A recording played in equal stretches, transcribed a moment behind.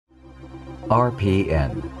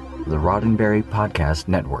RPN, the Roddenberry Podcast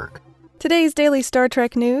Network. Today's Daily Star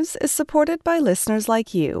Trek news is supported by listeners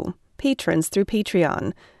like you, patrons through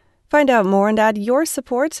Patreon. Find out more and add your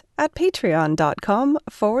support at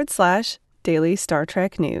patreon.com/Daily Star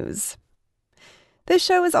Trek News. This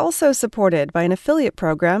show is also supported by an affiliate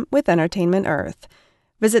program with Entertainment Earth.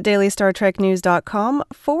 Visit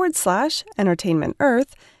dailystartreknews.com/Entertainment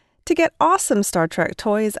Earth to get awesome Star Trek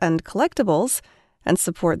toys and collectibles and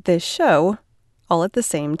support this show all at the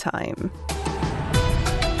same time.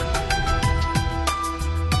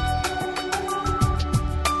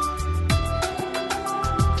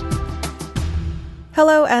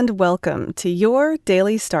 Hello and welcome to your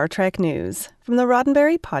Daily Star Trek News from the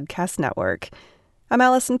Roddenberry Podcast Network. I'm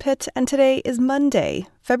Allison Pitt, and today is Monday,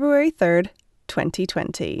 February 3rd,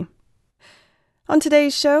 2020. On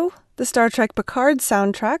today's show, the Star Trek Picard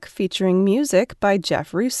soundtrack featuring music by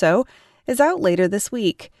Jeff Russo is out later this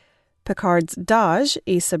week. Picard's Dahj,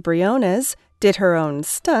 Issa Briones, did her own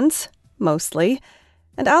stunts, mostly,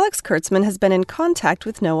 and Alex Kurtzman has been in contact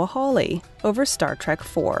with Noah Hawley over Star Trek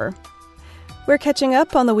IV. We're catching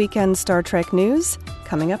up on the weekend Star Trek news,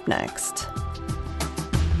 coming up next.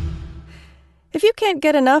 If you can't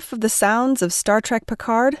get enough of the sounds of Star Trek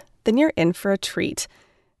Picard, then you're in for a treat.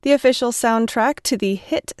 The official soundtrack to the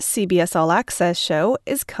hit CBS All Access show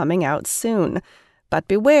is coming out soon. But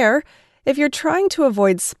beware, if you're trying to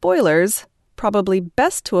avoid spoilers, probably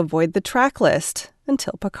best to avoid the track list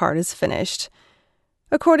until Picard is finished.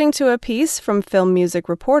 According to a piece from Film Music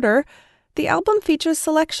Reporter, the album features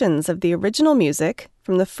selections of the original music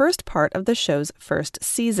from the first part of the show's first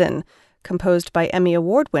season, composed by Emmy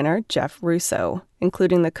Award winner Jeff Russo,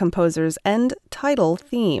 including the composer's end title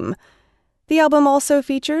theme. The album also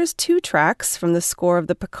features 2 tracks from the score of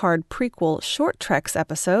the Picard prequel Short Treks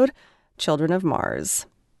episode, Children of Mars.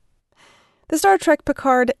 The Star Trek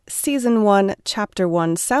Picard Season 1, Chapter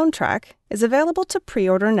 1 soundtrack is available to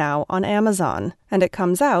pre-order now on Amazon, and it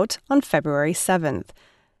comes out on February 7th.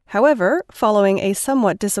 However, following a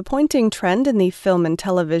somewhat disappointing trend in the film and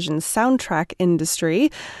television soundtrack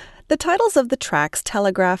industry, the titles of the tracks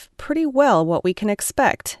telegraph pretty well what we can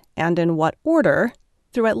expect, and in what order,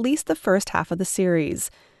 through at least the first half of the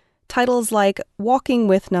series. Titles like Walking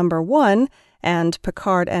with Number 1 and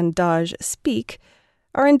Picard and Dahj Speak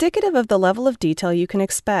are indicative of the level of detail you can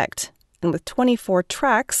expect, and with 24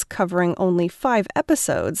 tracks covering only 5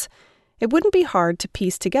 episodes, it wouldn't be hard to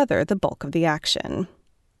piece together the bulk of the action.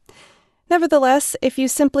 Nevertheless, if you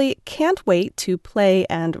simply can't wait to play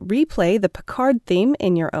and replay the Picard theme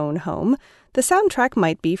in your own home, the soundtrack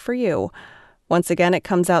might be for you. Once again, it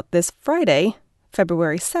comes out this Friday,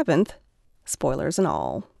 February 7th, spoilers and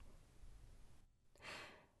all.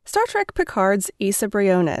 Star Trek Picard's Issa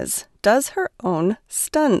Briones does her own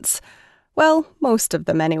stunts. Well, most of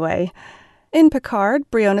them anyway. In Picard,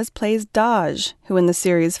 Briones plays Dahj, who in the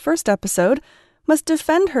series' first episode must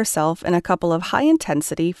defend herself in a couple of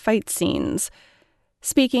high-intensity fight scenes.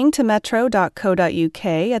 Speaking to metro.co.uk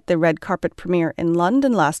at the red carpet premiere in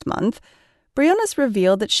London last month, Briones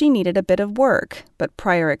revealed that she needed a bit of work, but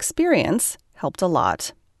prior experience helped a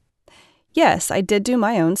lot. "Yes, I did do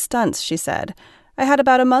my own stunts," she said. "I had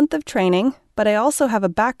about a month of training, but I also have a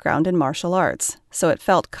background in martial arts, so it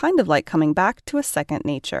felt kind of like coming back to a second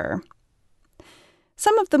nature."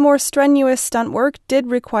 Some of the more strenuous stunt work did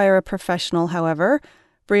require a professional, however.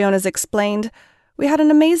 Briones explained, "We had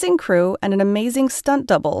an amazing crew and an amazing stunt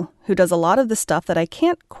double who does a lot of the stuff that I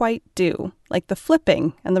can't quite do, like the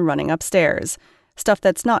flipping and the running upstairs, stuff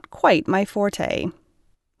that's not quite my forte."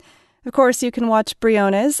 Of course, you can watch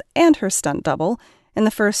Briones and her stunt double in the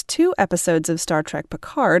first 2 episodes of Star Trek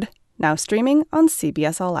Picard, now streaming on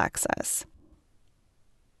CBS All Access.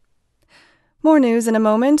 More news in a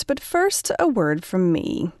moment, but first, a word from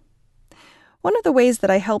me. One of the ways that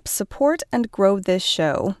I help support and grow this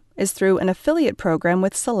show is through an affiliate program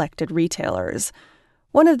with selected retailers.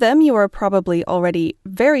 One of them you are probably already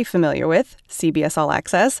very familiar with, CBS All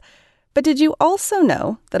Access, but did you also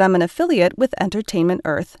know that I'm an affiliate with Entertainment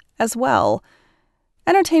Earth as well?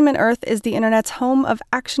 Entertainment Earth is the internet's home of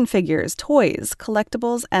action figures, toys,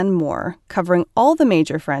 collectibles, and more, covering all the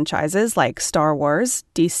major franchises like Star Wars,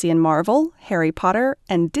 DC and Marvel, Harry Potter,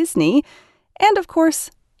 and Disney, and of course,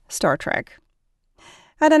 Star Trek.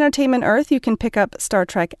 At Entertainment Earth, you can pick up Star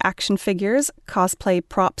Trek action figures, cosplay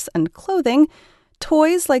props and clothing,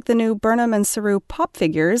 toys like the new Burnham and Saru pop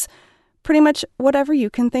figures, pretty much whatever you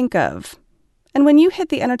can think of. And when you hit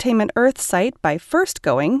the Entertainment Earth site by first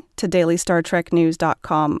going to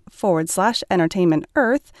dailystartreknews.com/Entertainment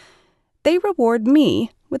Earth, they reward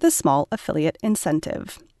me with a small affiliate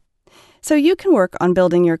incentive. So you can work on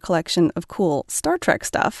building your collection of cool Star Trek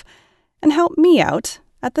stuff, and help me out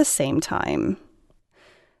at the same time.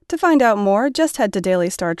 To find out more, just head to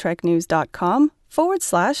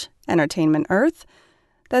dailystartreknews.com/Entertainment Earth.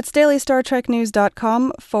 That's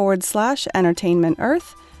dailystartreknews.com/Entertainment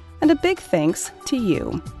Earth. And a big thanks to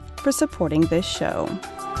you for supporting this show.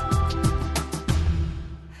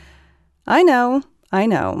 I know.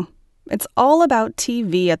 It's all about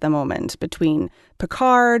TV at the moment, between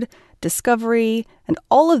Picard, Discovery, and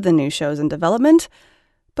all of the new shows in development.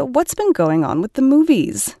 But what's been going on with the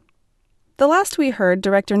movies? The last we heard,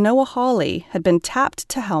 director Noah Hawley had been tapped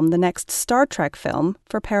to helm the next Star Trek film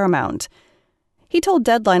for Paramount. He told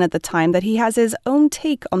Deadline at the time that he has his own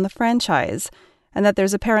take on the franchise, and that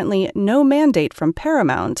there's apparently no mandate from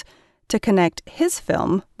Paramount to connect his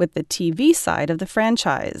film with the TV side of the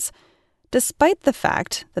franchise, despite the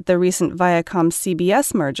fact that the recent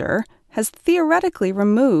Viacom-CBS merger has theoretically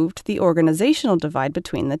removed the organizational divide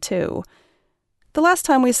between the two. The last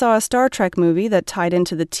time we saw a Star Trek movie that tied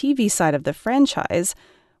into the TV side of the franchise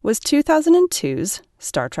was 2002's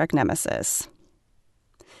Star Trek Nemesis.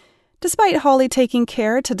 Despite Hawley taking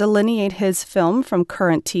care to delineate his film from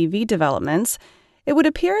current TV developments, it would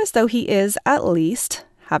appear as though he is, at least,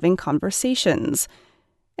 having conversations.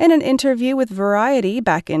 In an interview with Variety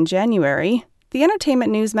back in January, the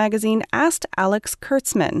entertainment news magazine asked Alex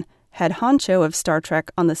Kurtzman, head honcho of Star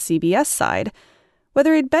Trek on the CBS side,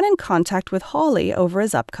 whether he'd been in contact with Hawley over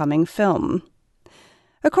his upcoming film.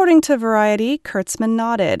 According to Variety, Kurtzman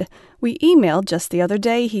nodded. "We emailed just the other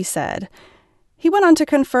day," he said. He went on to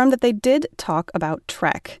confirm that they did talk about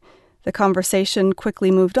Trek. The conversation quickly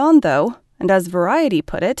moved on, though, and as Variety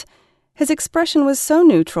put it, his expression was so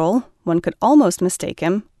neutral, one could almost mistake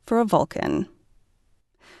him for a Vulcan.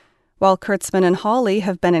 While Kurtzman and Hawley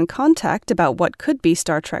have been in contact about what could be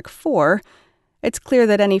Star Trek 4, it's clear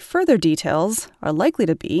that any further details are likely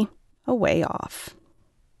to be a way off.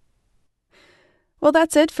 Well,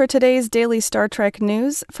 that's it for today's daily Star Trek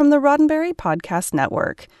news from the Roddenberry Podcast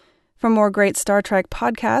Network. For more great Star Trek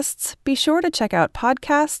podcasts, be sure to check out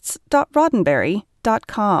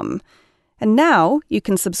podcasts.roddenberry.com. And now you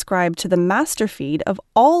can subscribe to the master feed of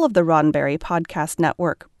all of the Roddenberry Podcast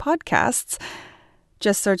Network podcasts.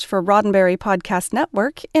 Just search for Roddenberry Podcast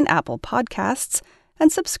Network in Apple Podcasts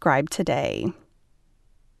and subscribe today.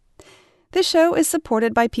 This show is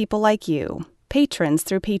supported by people like you, patrons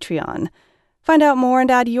through Patreon. Find out more and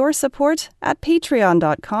add your support at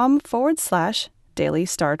patreon.com/Daily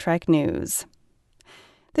Star Trek News.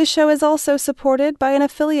 This show is also supported by an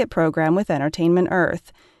affiliate program with Entertainment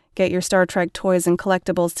Earth. Get your Star Trek toys and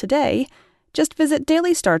collectibles today. Just visit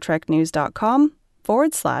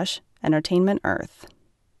dailystartreknews.com/Entertainment Earth.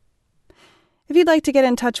 If you'd like to get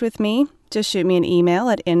in touch with me, just shoot me an email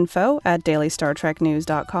at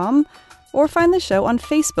info@dailystartreknews.com or find the show on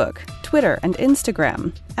Facebook, Twitter, and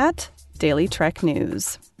Instagram at Daily Trek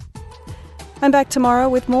News. I'm back tomorrow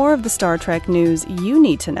with more of the Star Trek news you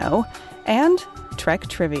need to know and Trek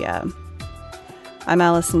trivia. I'm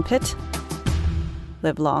Allison Pitt.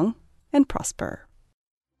 Live long and prosper.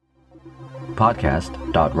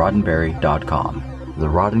 Podcast.roddenberry.com, the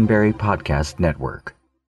Roddenberry Podcast Network.